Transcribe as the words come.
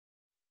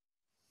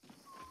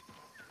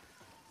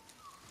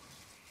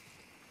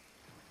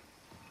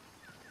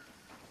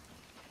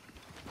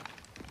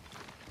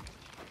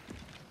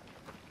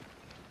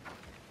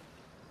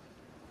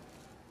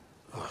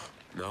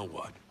Now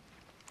what?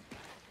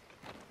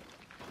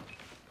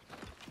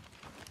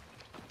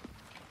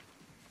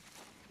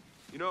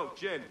 You know,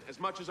 Jin, as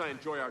much as I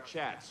enjoy our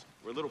chats,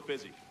 we're a little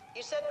busy.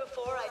 You said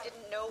before I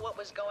didn't know what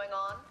was going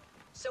on,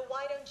 so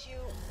why don't you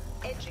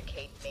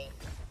educate me?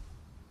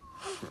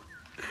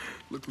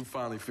 Look who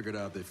finally figured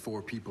out that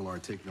 4 people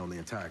aren't taking on the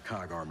entire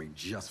COG army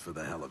just for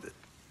the hell of it.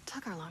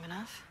 Took her long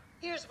enough.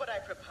 Here's what I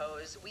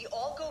propose. We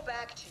all go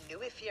back to New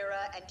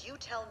Ephyra, and you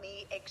tell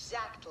me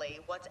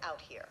exactly what's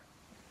out here.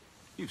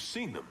 You've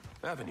seen them,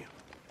 haven't you?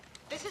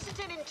 This isn't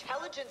an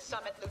intelligence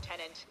summit,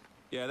 Lieutenant.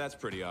 Yeah, that's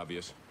pretty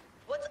obvious.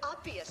 What's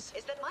obvious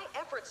is that my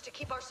efforts to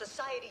keep our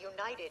society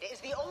united is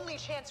the only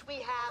chance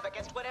we have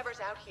against whatever's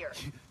out here.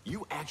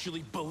 You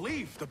actually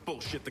believe the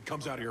bullshit that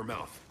comes out of your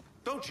mouth,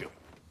 don't you?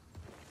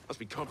 Must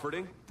be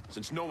comforting,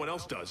 since no one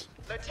else does.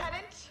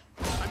 Lieutenant?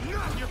 I'm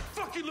not your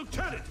fucking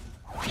lieutenant!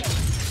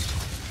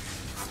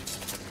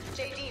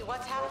 JD,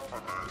 what's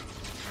happening?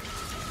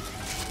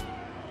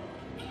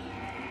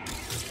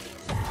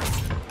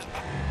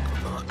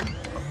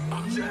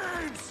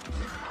 James!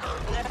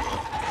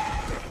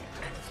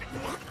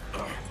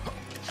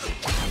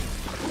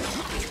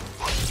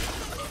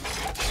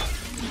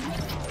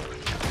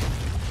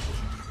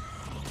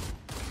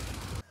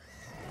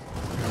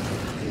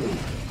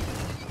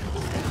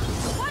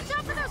 Watch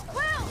out for those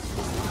quills!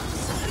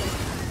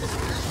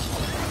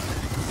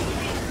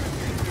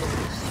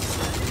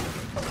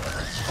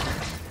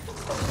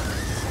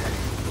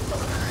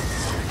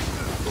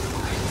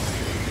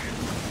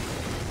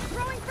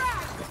 Throwing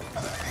back!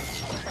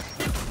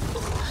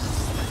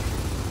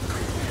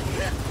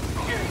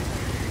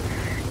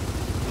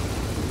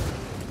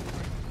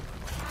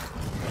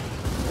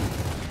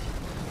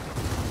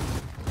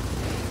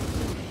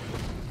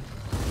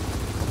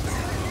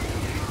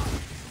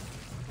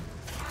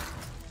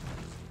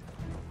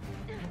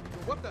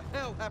 What the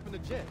hell happened to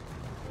Jin?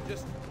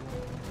 Just...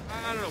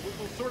 I don't know,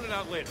 we'll sort it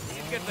out later. We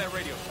need to get to that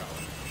radio tower.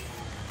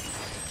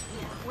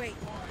 Wait.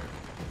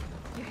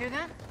 You hear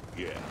that?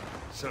 Yeah,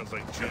 sounds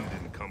like Jin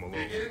didn't come along.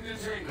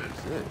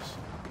 What's this?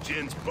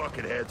 Jin's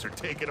bucketheads are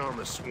taking on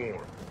the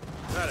swarm.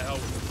 How the hell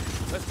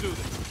with it? Let's do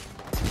this.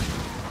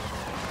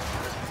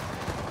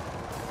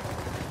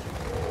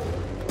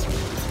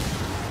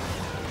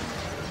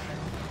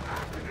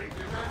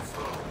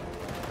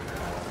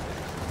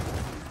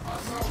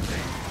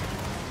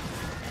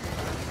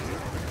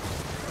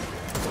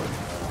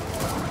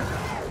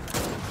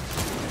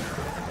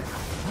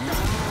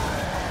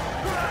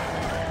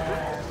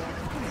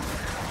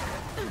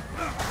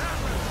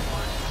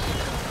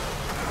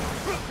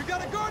 We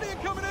got a Guardian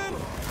coming in!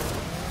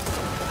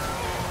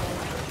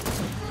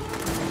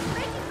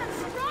 Making them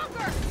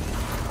stronger!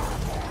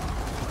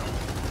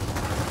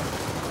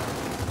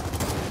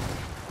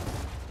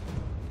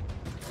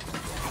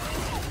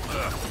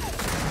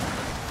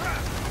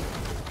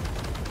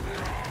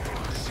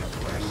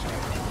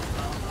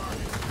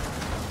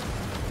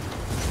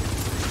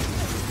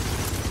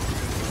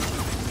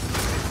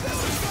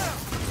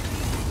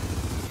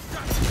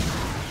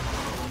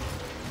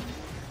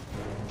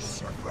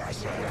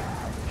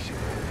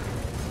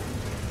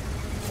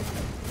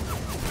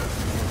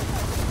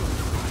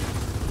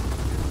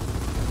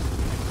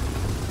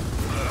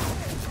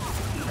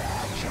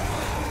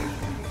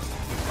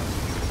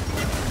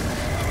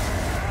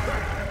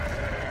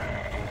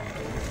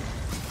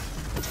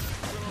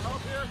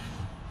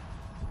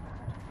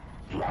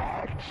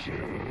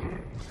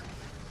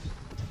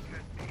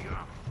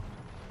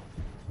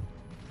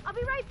 I'll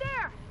be right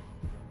there!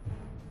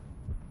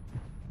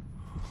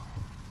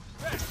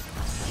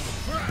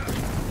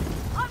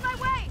 On my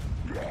way!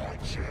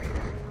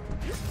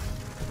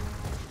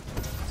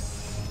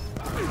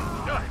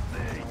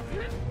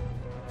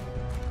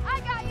 I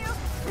got you!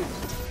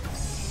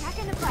 Back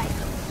in the fight.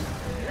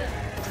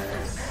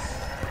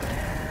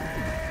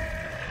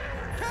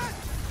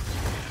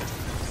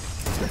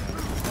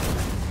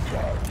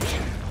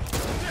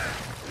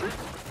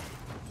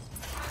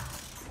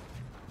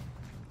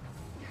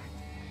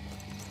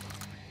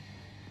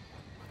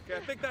 Okay, I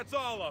think that's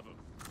all of them.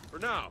 For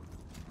now.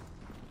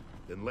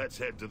 Then let's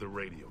head to the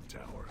radio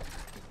tower.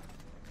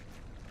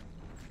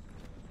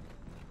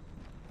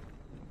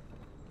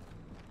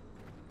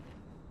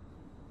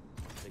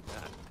 Take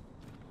that.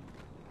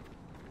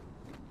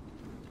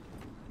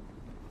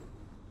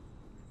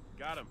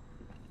 Got him.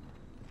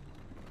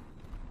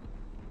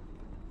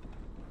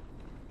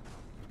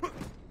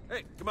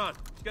 Hey, come on.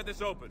 Let's get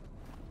this open.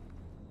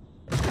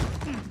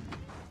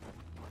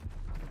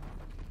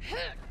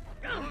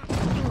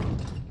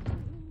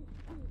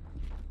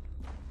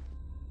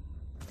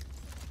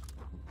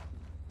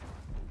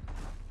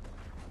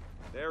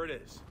 There it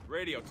is.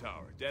 Radio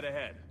tower, dead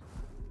ahead.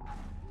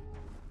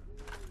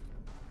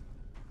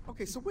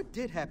 Okay, so what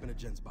did happen to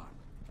Jin's body?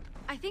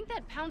 I think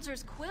that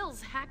Pouncer's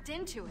quills hacked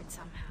into it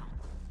somehow.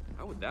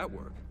 How would that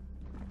work?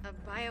 A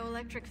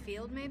bioelectric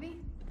field, maybe?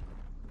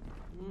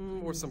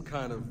 Or some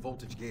kind of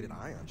voltage-gated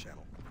ion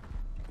channel.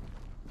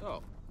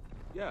 Oh,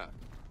 yeah.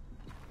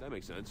 That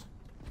makes sense.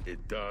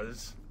 It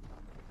does.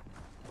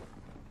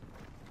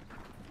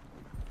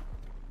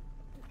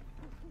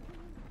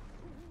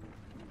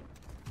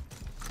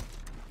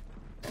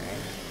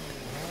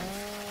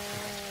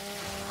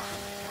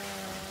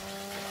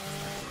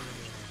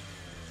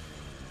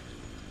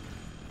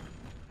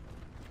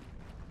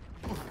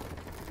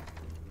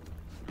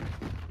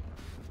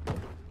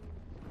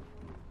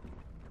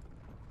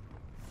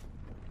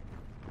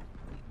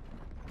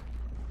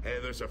 Hey,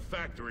 there's a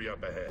factory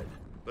up ahead.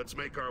 Let's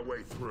make our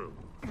way through.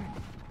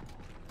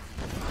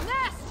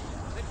 Nest!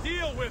 Then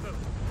deal with him!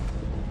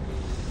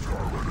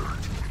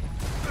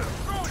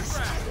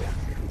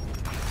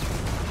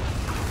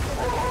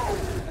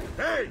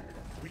 Hey!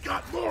 We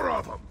got more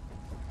of them!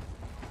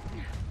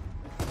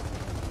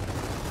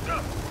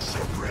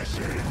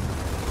 Suppressing!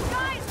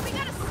 Guys, we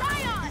got a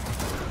scion!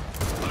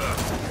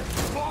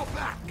 Fall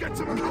back! Get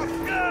some cover!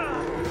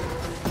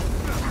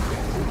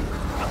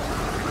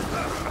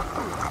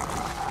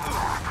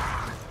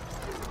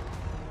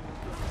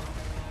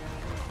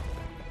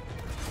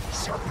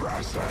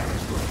 Suppressing!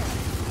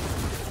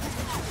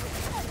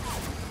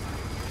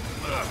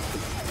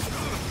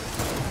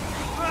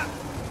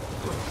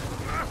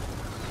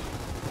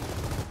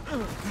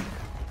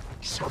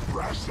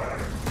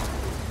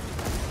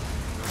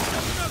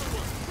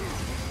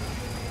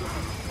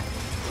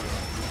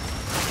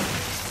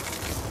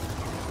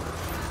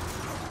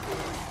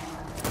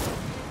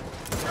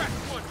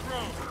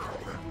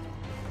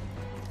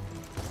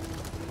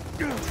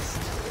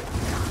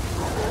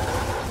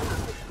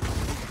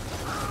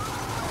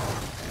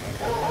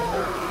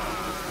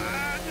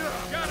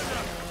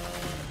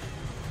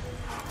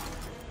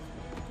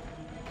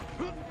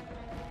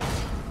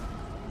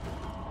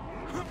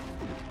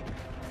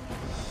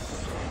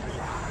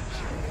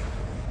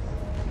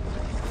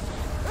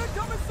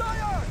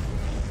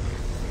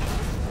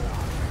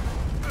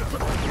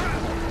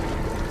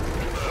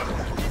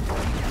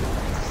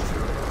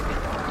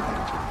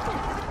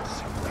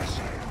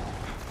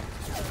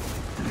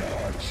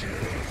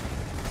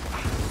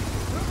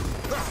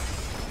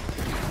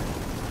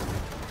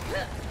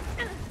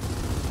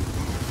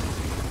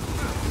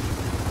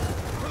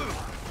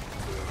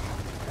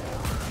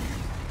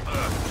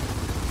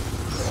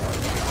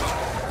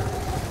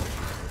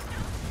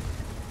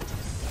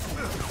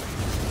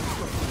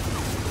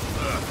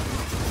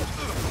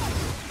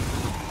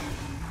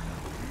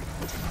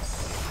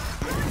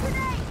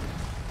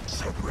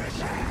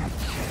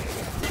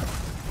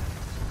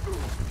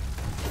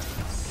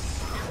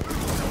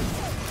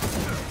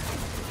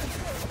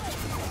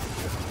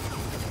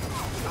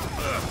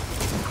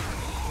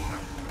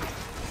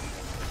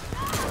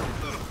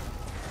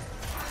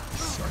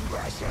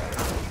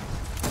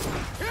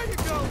 Here you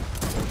go!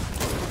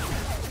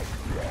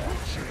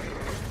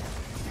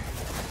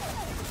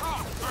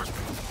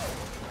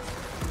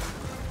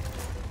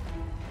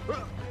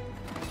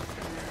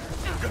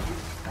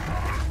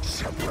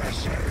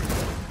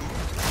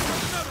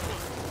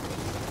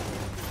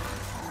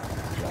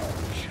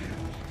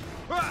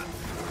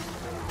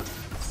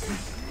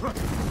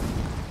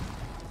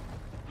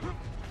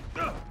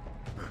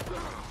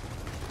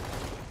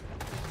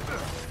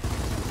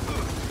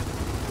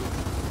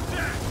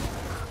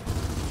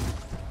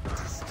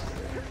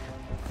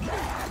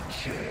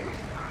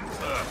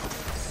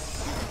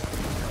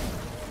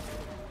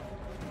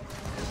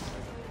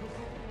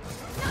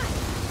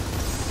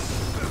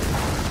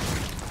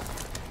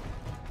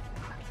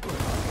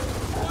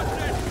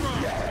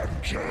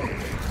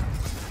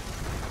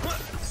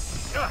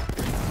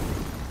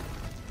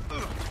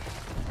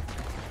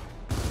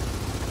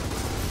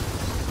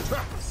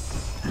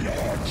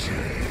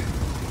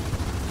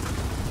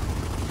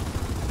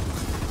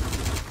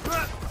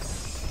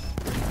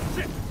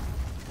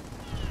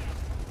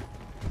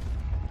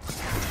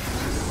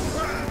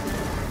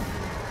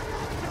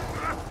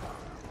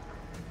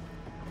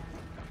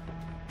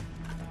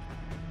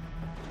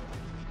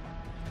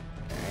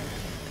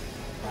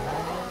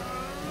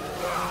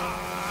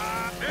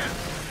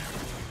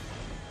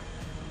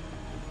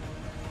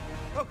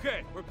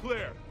 Okay, we're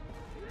clear.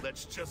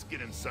 Let's just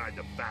get inside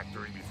the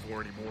factory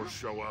before any more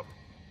show up.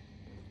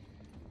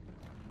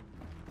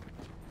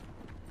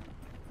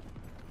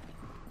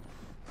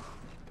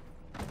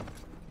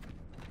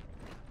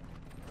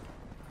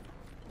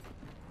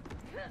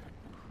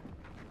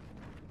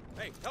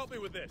 Hey, help me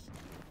with this.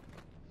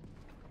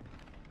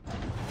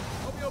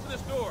 Help me open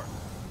this door.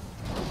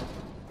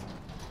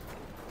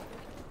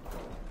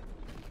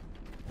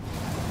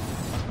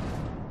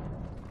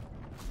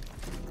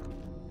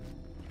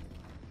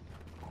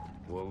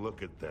 Well,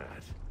 look at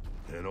that.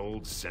 An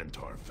old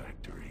centaur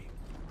factory.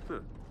 Huh.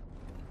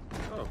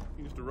 Oh,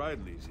 you used to ride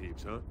in these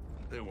heaps, huh?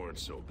 They weren't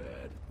so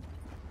bad.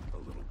 A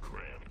little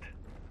cramped.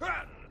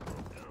 Ah!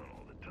 Down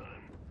all the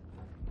time.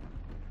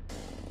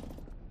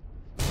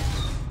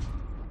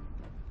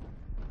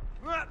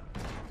 Ah!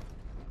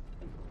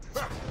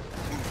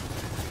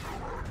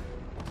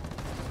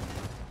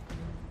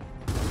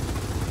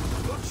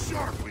 Look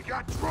sharp, we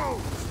got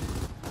drones!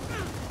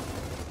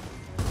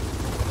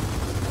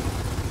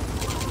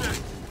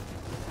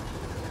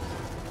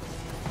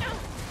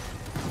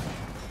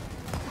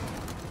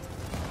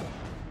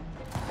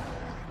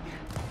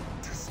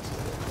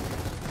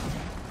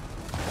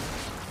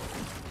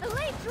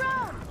 Elite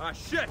drone! Ah,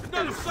 shit!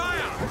 Another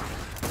scion!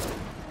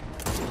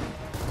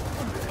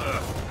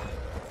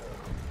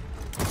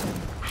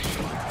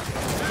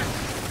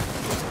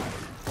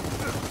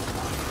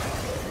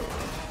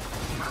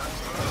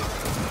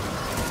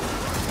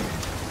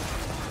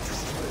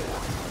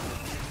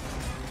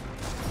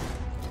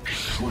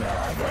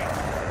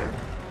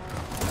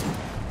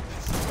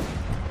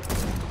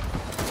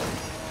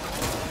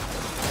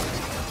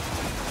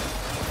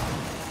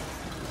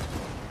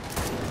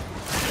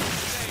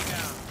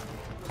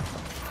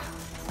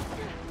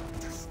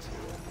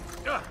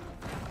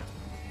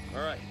 All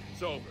right,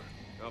 it's over.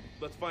 Now,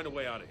 let's find a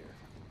way out of here.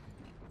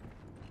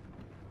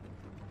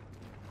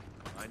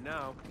 Right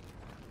now.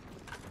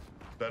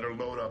 Better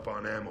load up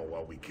on ammo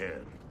while we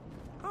can.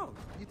 Oh,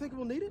 you think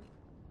we'll need it?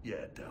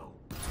 Yeah, Del.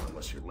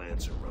 Unless your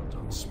Lancer runs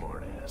on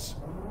smartass.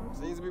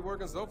 Seems to be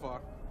working so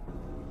far.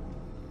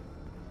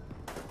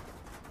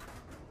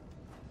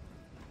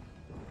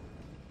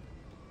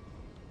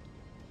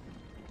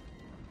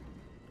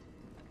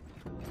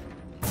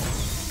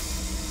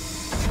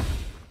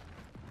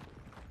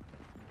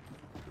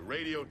 The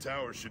radio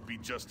tower should be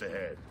just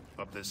ahead,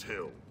 up this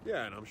hill.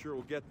 Yeah, and I'm sure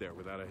we'll get there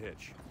without a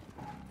hitch.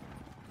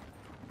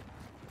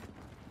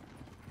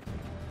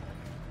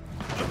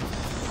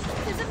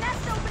 There's a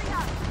nest opening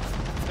up!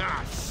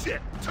 Ah,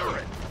 shit!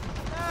 Turret!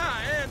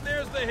 Ah, and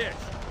there's the hitch!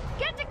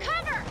 Get to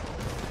cover!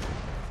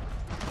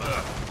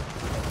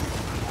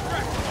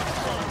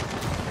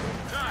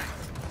 Nice!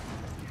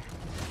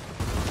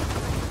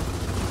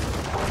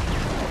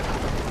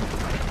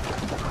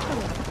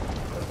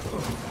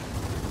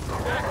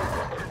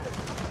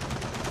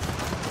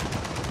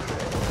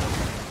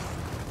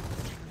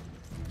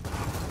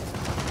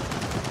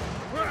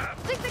 I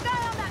think the guy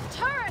on that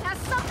turret has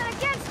something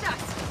against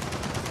us!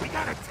 We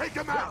gotta take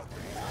him out!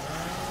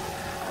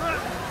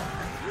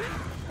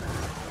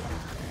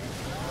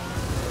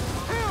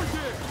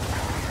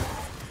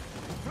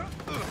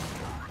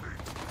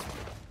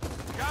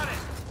 Got it!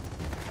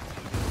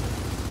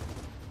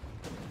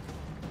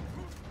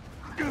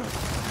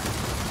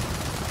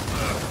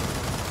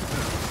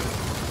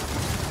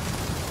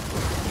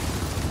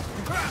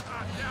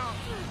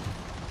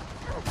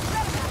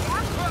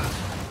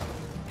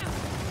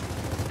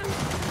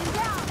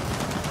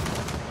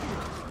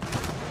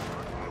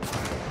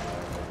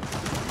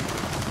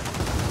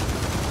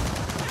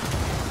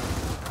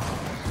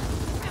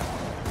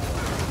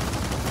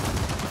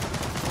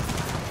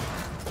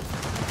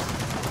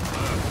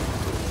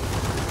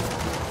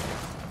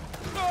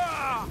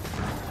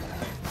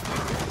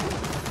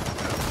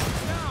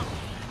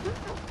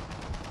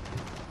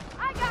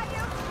 I got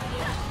you!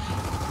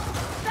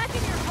 Back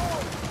in your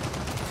hole!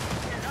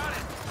 Got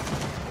it!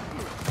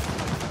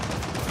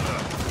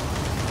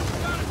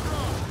 Got it,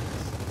 wrong!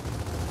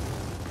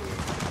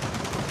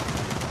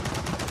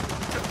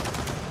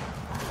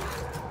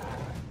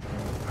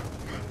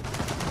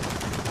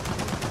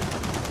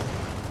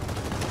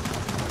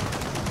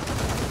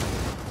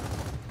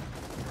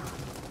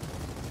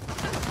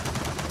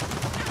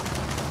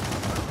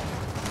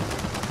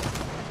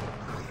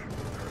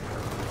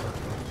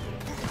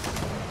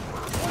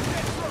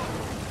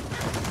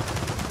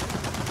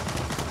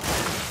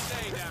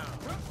 Stay down.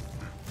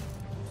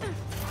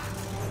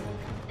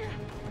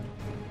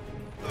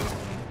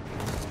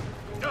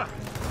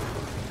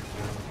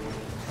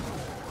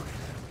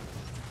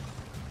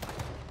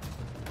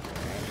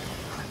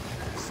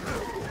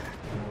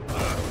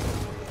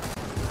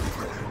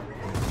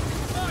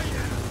 Oh,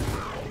 yeah!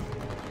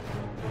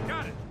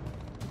 Got it!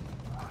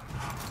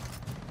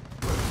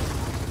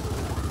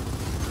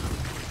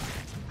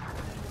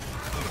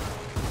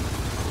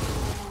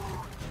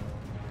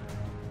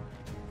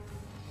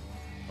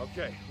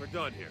 Okay, we're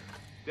done here.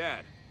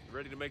 Dad, you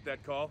ready to make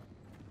that call?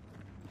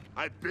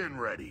 I've been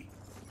ready.